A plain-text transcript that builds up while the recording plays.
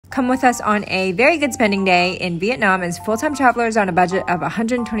Come with us on a very good spending day in Vietnam as full-time travelers on a budget of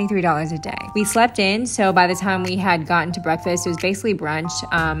 $123 a day. We slept in, so by the time we had gotten to breakfast, it was basically brunch.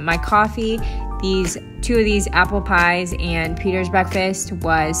 My coffee, two of these apple pies, and Peter's breakfast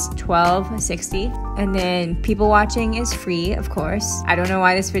was $12.60. And then people watching is free, of course. I don't know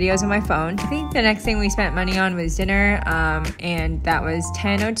why this video is on my phone. I think the next thing we spent money on was dinner, and that was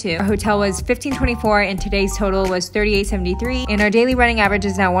 $10.02. Our hotel was $15.24, and today's total was $38.73, and our daily running average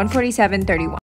is now $147.31.